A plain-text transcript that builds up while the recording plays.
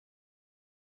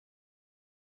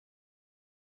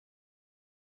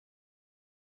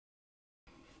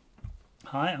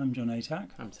Hi, I'm Jon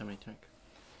Atack. I'm Sam Atack.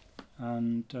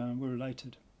 And we're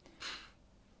related.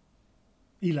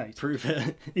 Elated. Prove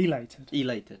it. Elated.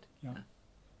 Elated. Yeah.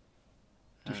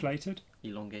 Deflated?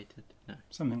 Elongated. No.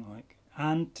 Something like.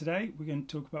 And today we're going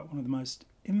to talk about one of the most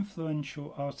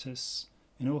influential artists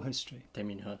in all history.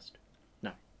 Damien Hirst.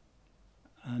 No.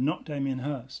 Not Damien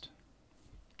Hirst.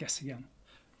 Guess again.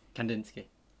 Kandinsky.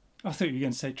 I thought you were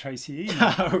going to say Tracy Eames.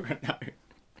 Oh, no.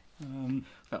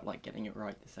 Felt like getting it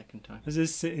right the second time.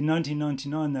 In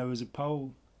 1999 there was a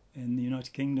poll in the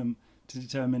United Kingdom to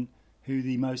determine who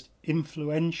the most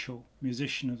influential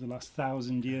musician of the last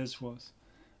 1,000 years was.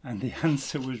 And the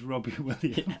answer was Robbie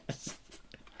Williams. Yes.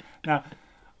 Now,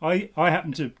 I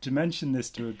happened to mention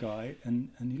this to a guy, and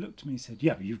he looked at me and said,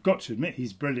 yeah, but you've got to admit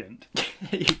he's brilliant.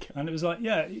 And it was like,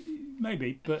 yeah,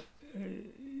 maybe, but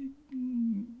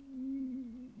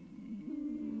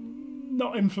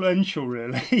not influential,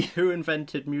 really. Who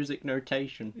invented music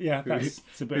notation? Yeah, that's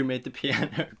a bit... Who made the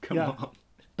piano? Come on.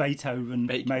 Beethoven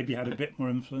maybe had a bit more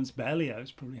influence.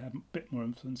 Berlioz probably had a bit more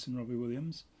influence than Robbie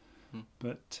Williams.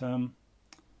 But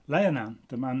Leonan,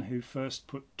 the man who first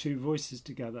put two voices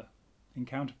together in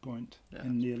counterpoint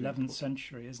in the 11th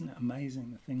century, isn't it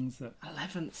amazing, the things that...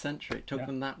 11th century? It took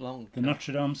them that long. The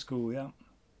Notre Dame School, yeah.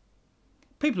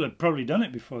 People had probably done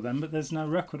it before then, but there's no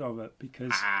record of it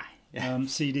because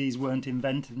CDs weren't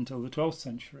invented until the 12th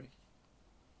century.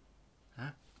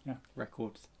 Yeah.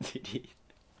 Records, CDs.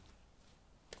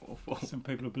 Awful. Some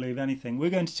people believe anything. We're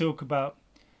going to talk about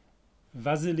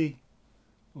Wassily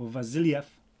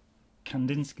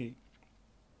Kandinsky,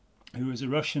 who was a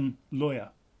Russian lawyer.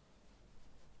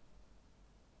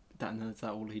 Is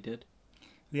that all he did?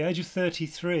 At the age of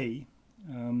 33,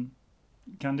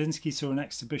 Kandinsky saw an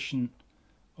exhibition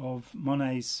of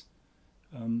Monet's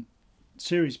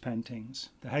series paintings,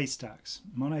 the Haystacks.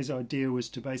 Monet's idea was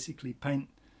to basically paint,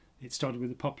 it started with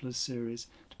the Poplars series,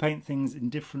 to paint things in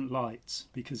different lights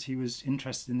because he was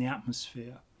interested in the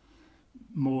atmosphere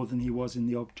more than he was in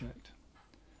the object.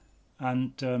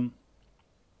 And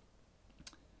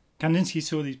Kandinsky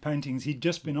saw these paintings. He'd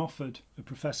just been offered a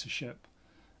professorship,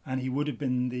 and he would have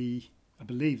been I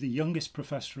believe, the youngest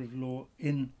professor of law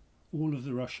in all of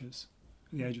the Russias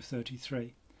at the age of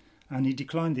 33. And he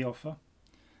declined the offer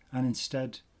and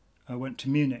instead went to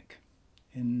Munich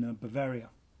in Bavaria,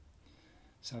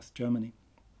 South Germany,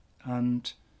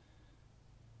 and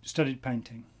studied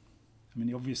painting. I mean,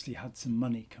 he obviously had some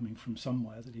money coming from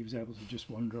somewhere that he was able to just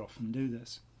wander off and do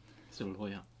this. Still a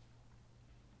lawyer.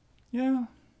 Yeah.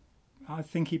 I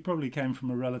think he probably came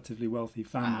from a relatively wealthy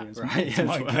family, as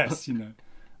my guess, you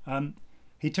know.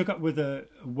 He took up with a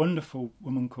wonderful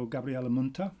woman called Gabriela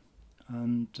Munter,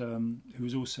 and who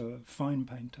was also a fine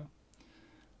painter.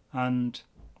 And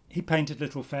he painted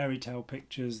little fairy tale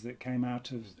pictures that came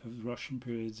out of the Russian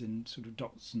periods in sort of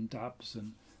dots and dabs,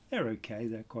 and they're okay,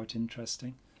 they're quite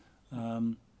interesting.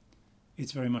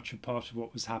 It's very much a part of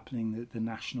what was happening, the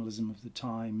nationalism of the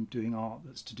time, doing art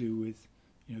that's to do with,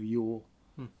 you know, your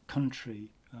country.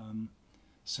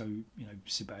 So, you know,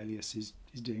 Sibelius is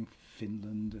doing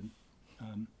Finland, and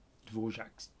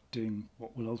Dvorak's doing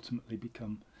what will ultimately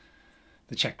become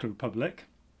the Czech Republic.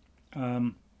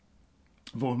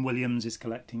 Vaughan Williams is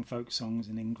collecting folk songs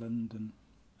in England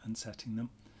and setting them.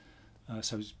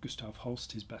 So is Gustav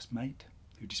Holst, his best mate,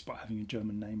 who despite having a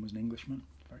German name was an Englishman.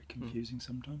 Very confusing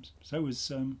sometimes. So was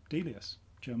Delius,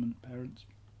 German parents.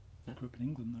 Grew up in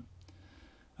England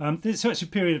though. So it's a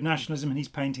period of nationalism, and he's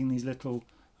painting these little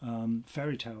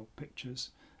fairy tale pictures,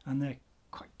 and they're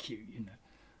quite cute, you know.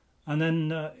 And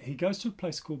then he goes to a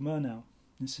place called Murnau.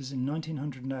 This is in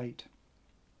 1908.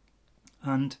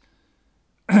 And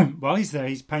while he's there,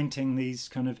 he's painting these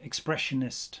kind of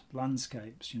expressionist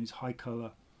landscapes, you know, these high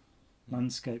colour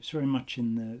landscapes, very much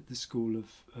in the school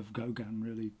of Gauguin,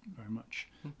 really, very much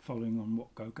following on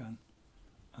what Gauguin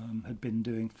had been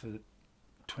doing for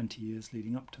 20 years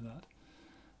leading up to that.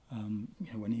 You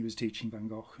know, when he was teaching Van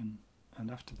Gogh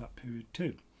and after that period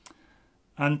too.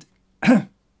 And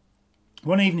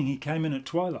one evening he came in at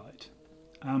twilight,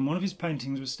 and one of his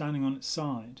paintings was standing on its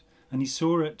side, and he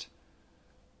saw it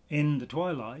in the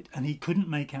twilight, and he couldn't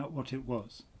make out what it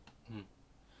was.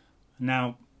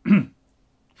 Now, if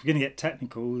we're going to get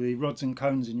technical, the rods and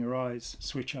cones in your eyes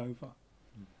switch over.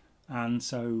 And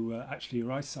so actually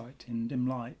your eyesight in dim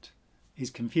light is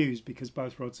confused because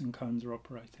both rods and cones are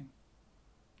operating.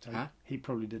 So he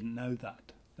probably didn't know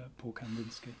that poor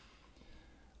Kandinsky.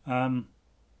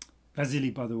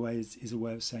 Wassily, by the way, is a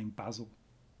way of saying Basil,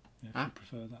 if you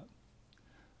prefer that.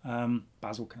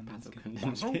 Basil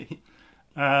Kandinsky.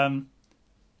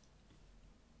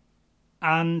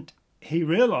 And he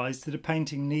realised that a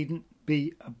painting needn't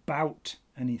be about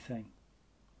anything.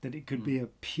 that it could be a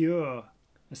pure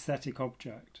aesthetic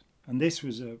object. And this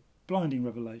was a blinding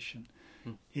revelation.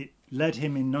 It led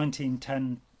him in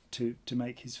 1910 to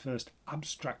make his first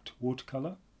abstract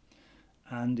watercolour.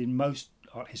 And in most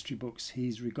art history books,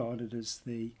 he's regarded as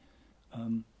the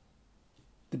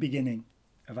beginning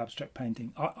of abstract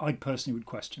painting. I personally would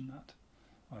question that.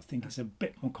 I think it's a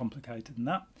bit more complicated than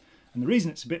that. And the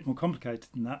reason it's a bit more complicated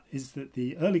than that is that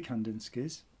the early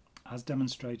Kandinskys, as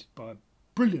demonstrated by a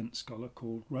brilliant scholar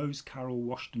called Rose Carroll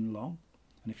Washington Long,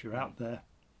 and if you're out there,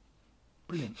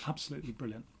 brilliant, absolutely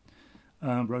brilliant,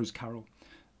 Rose Carroll,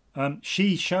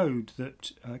 she showed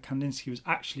that Kandinsky was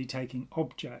actually taking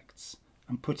objects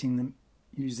and putting them,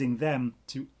 using them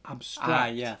to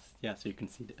abstract. Yes, so you can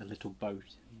see a little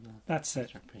boat. That's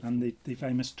it. And the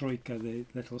famous troika, the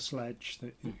little sledge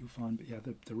that you'll find, but yeah,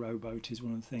 the rowboat is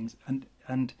one of the things.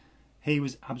 And he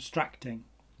was abstracting,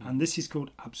 and this is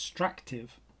called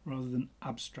abstractive rather than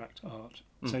abstract art.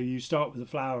 So you start with a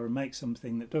flower and make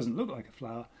something that doesn't look like a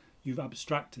flower. You've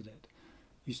abstracted it.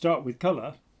 You start with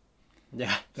colour,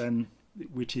 then,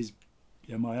 which is,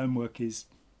 my own work is,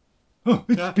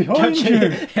 it's behind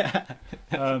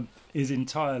you, is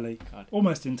entirely,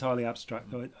 almost entirely abstract.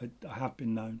 Though I have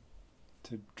been known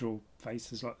to draw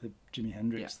faces like the Jimi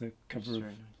Hendrix, the cover of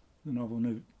the novel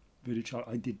Voodoo Child.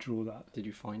 I did draw that. Did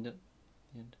you find it?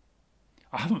 The end?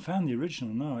 I haven't found the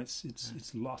original. No, it's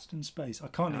lost in space. I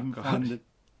can't even find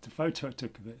the photo I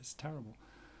took of it. It's terrible.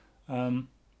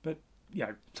 But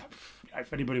yeah,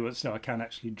 if anybody wants to know, I can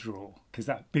actually draw, because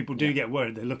that people do get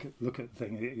worried. They look at the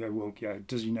thing and they go, well,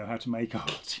 does he know how to make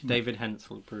art? David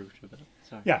Hensel approved of it.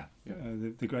 So.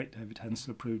 The great David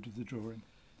Hensel approved of the drawing.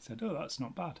 He said, "Oh, that's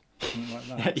not bad." Something like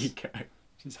that. There you go.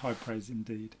 Which is high praise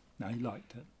indeed. No, he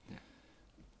liked it. Yeah.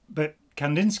 But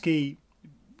Kandinsky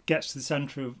gets to the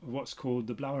centre of what's called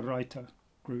the Blaue Reiter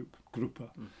Gruppe,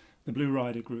 the Blue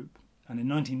Rider Group. And in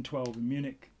 1912 in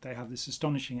Munich, they have this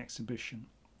astonishing exhibition.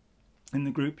 In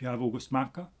the group, you have August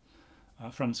Macke,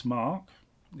 Franz Marc,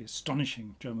 the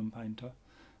astonishing German painter,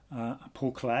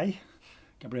 Paul Klee,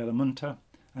 Gabriele Munter,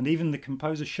 and even the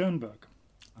composer Schoenberg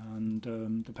and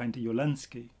the painter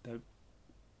Jolensky. They're a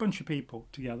bunch of people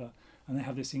together, and they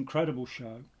have this incredible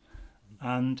show.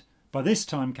 And by this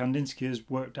time, Kandinsky has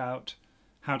worked out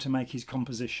how to make his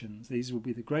compositions. These will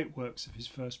be the great works of his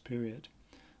first period.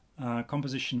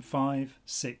 Composition 5,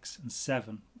 6 and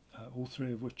 7, all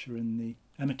three of which are in the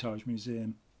Hermitage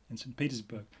Museum in St.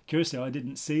 Petersburg. Curiously, I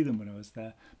didn't see them when I was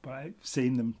there, but I've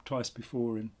seen them twice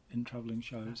before in travelling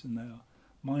shows, and they are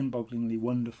mind-bogglingly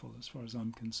wonderful as far as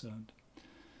I'm concerned.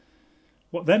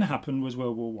 What then happened was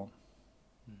World War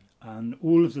I, and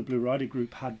all of the Blue Rider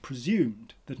Group had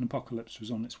presumed that an apocalypse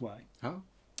was on its way. Oh.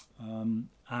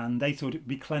 And they thought it would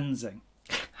be cleansing.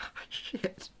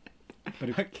 Shit. But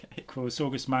of course,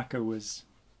 August Macke was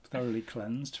thoroughly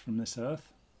cleansed from this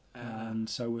earth, and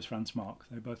so was Franz Marc.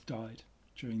 They both died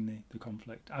during the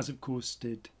conflict, as of course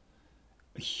did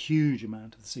a huge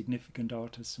amount of the significant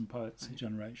artists and poets of the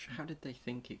generation. How did they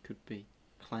think it could be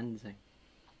cleansing?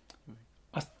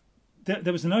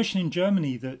 There was a notion in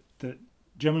Germany that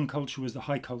German culture was the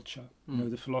high culture,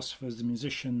 the philosophers, the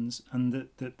musicians, and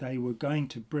that they were going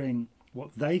to bring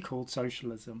what they called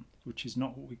socialism, which is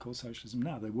not what we call socialism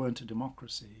now. They weren't a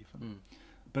democracy even.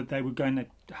 But they were going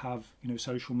to have,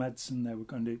 social medicine, they were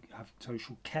going to have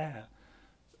social care,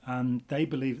 and they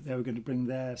believed that they were going to bring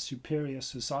their superior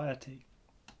society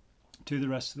to the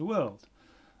rest of the world.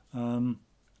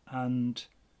 And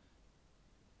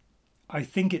I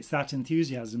think it's that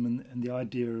enthusiasm and the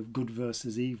idea of good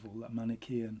versus evil, that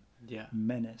Manichaean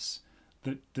menace,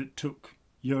 that took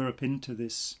Europe into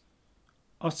this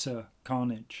utter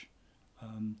carnage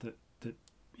that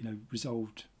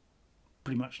resolved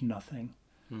pretty much nothing,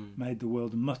 made the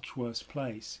world a much worse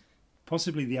place.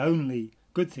 Possibly the only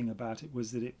good thing about it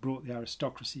was that it brought the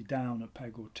aristocracy down a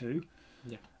peg or two.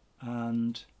 Yeah.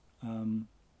 And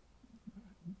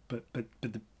but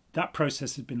that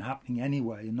process had been happening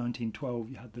anyway. In 1912,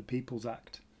 you had the People's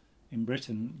Act in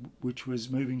Britain, which was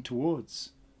moving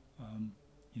towards a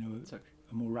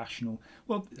more rational.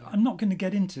 Well, I'm not going to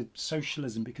get into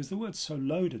socialism because the word's so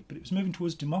loaded, but it was moving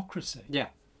towards democracy. Yeah.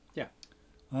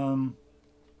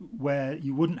 Where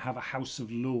you wouldn't have a House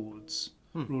of Lords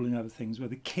ruling over things, where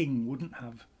the king wouldn't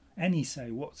have any say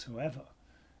whatsoever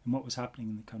in what was happening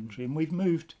in the country, and we've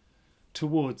moved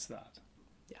towards that.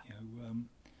 Yeah.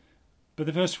 But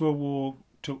the First World War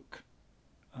took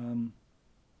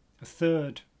a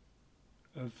third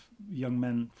of young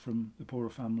men from the poorer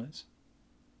families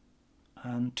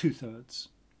and 2/3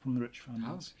 from the rich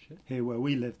families. Oh, shit. Here where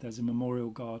we live, there's a memorial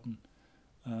garden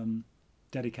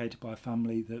dedicated by a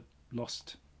family that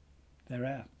lost their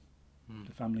heir.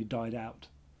 The family died out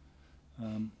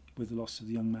with the loss of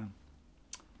the young man.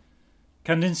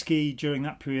 Kandinsky, during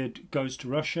that period, goes to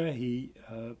Russia. He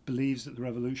believes that the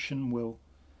revolution will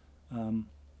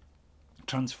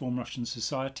transform Russian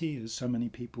society, as so many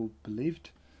people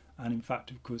believed. And in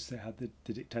fact, of course, they had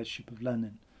the dictatorship of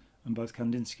Lenin. And both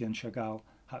Kandinsky and Chagall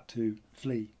had to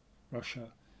flee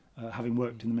Russia. Having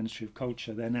worked in the Ministry of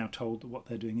Culture, they're now told that what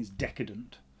they're doing is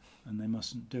decadent and they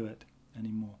mustn't do it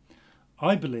anymore.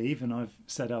 I believe, and I've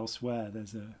said elsewhere,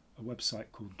 there's a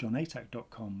website called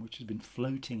jonatac.com, which has been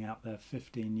floating out there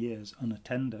 15 years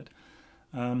unattended.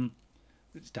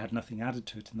 It's had nothing added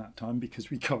to it in that time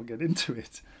because we can't get into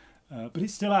it. But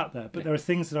it's still out there. But there are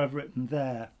things that I've written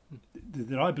there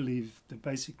that I believe that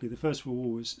basically the First World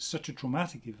War was such a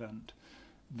traumatic event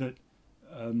that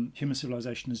human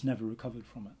civilization has never recovered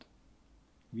from it.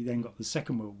 We then got the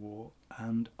Second World War,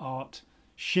 and art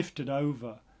shifted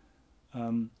over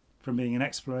from being an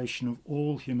exploration of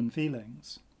all human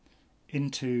feelings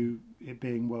into it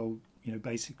being, well,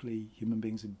 basically human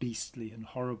beings are beastly and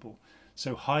horrible.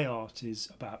 So high art is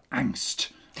about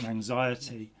angst and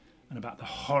anxiety and about the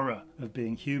horror of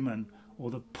being human,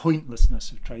 or the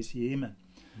pointlessness of Tracy Emin.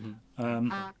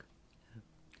 I'm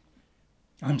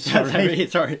sorry.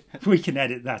 Sorry. We can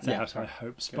edit that out, sorry. I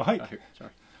hope. Spike.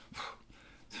 Sorry.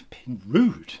 Being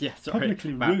rude. Yeah, sorry.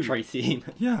 Publicly About rude. Tracy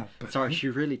Emin. Yeah. But Sorry, she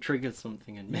really triggered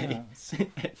something in me. Yeah,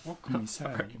 what can we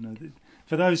say?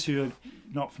 For those who are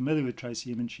not familiar with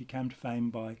Tracy Emin, she came to fame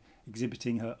by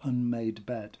exhibiting her unmade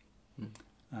bed.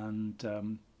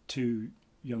 And 2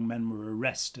 young men were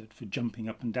arrested for jumping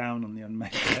up and down on the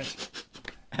unmade bed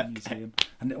in the museum.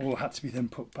 And it all had to be then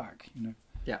put back, to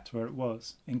where it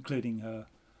was, including her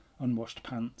unwashed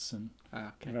pants and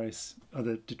various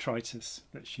other detritus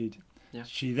that she'd... Yeah.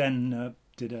 She then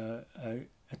did a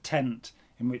tent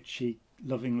in which she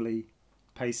lovingly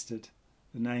pasted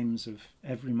the names of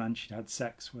every man she'd had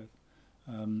sex with.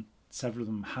 Several of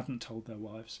them hadn't told their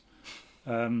wives.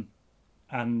 And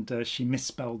she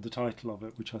misspelled the title of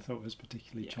it, which I thought was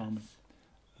particularly charming.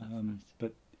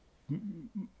 But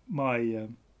my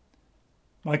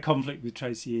conflict with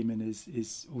Tracy Emin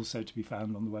is also to be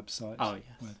found on the website. Oh,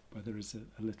 yes. Where there is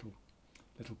a little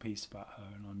piece about her,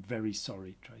 and I'm very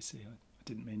sorry, Tracy. I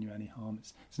didn't mean you any harm.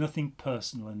 It's nothing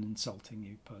personal and insulting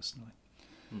you personally.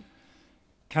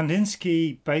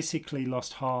 Kandinsky basically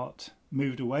lost heart,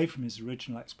 moved away from his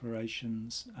original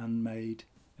explorations, and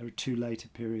there are 2 later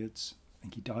periods. I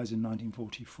think he dies in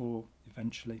 1944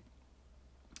 eventually.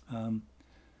 And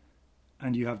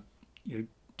you have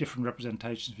different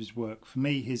representations of his work. For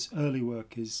me, his early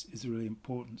work is the really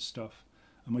important stuff.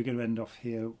 And we're going to end off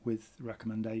here with the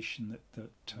recommendation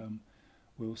that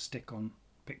we'll stick on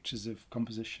pictures of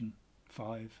Composition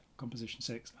 5, Composition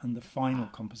 6, and the final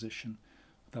composition,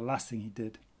 the last thing he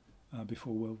did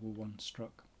before World War I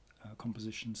struck,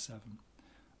 Composition 7.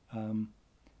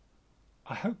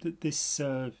 I hope that this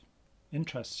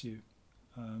interests you,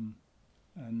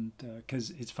 and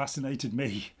because it's fascinated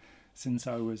me since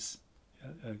I was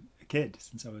a kid,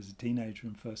 since I was a teenager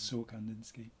and first saw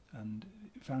Kandinsky, and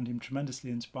found him tremendously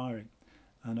inspiring.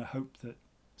 And I hope that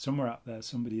somewhere out there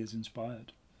somebody is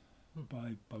inspired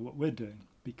by what we're doing,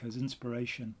 because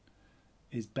inspiration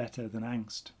is better than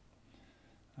angst.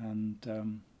 And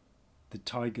the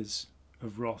tigers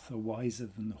of wrath are wiser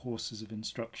than the horses of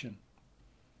instruction,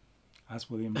 as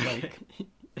William Blake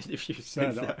If you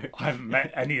said. so. I haven't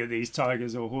met any of these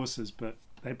tigers or horses, but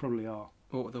they probably are.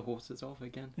 What were the horses of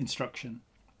again? Instruction.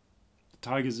 The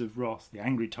tigers of wrath, the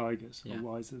angry tigers, Yeah. are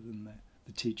wiser than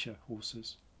the teacher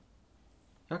horses.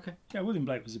 Okay. Yeah, William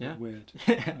Blake was a bit Yeah. weird.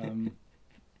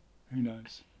 Who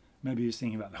knows? Maybe he was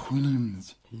thinking about the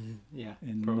Williams Yeah,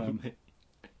 in probably.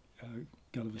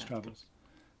 Gulliver's Travels.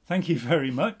 Thank you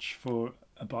very much for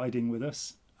abiding with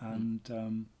us,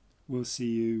 and we'll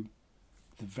see you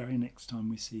the very next time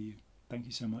we see you. Thank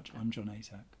you so much. I'm Jon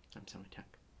Atack. I'm Sam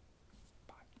Attack.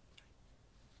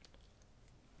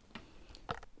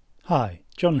 Hi,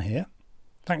 John here.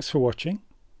 Thanks for watching.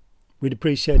 We'd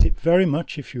appreciate it very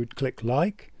much if you would click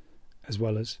like, as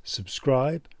well as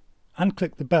subscribe, and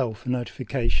click the bell for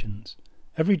notifications.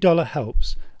 Every dollar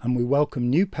helps, and we welcome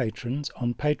new patrons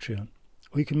on Patreon,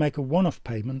 or you can make a one-off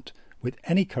payment with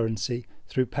any currency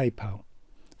through PayPal.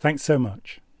 Thanks so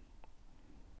much.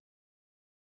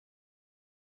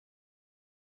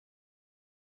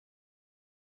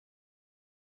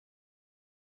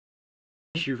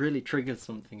 She really triggered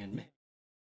something in me.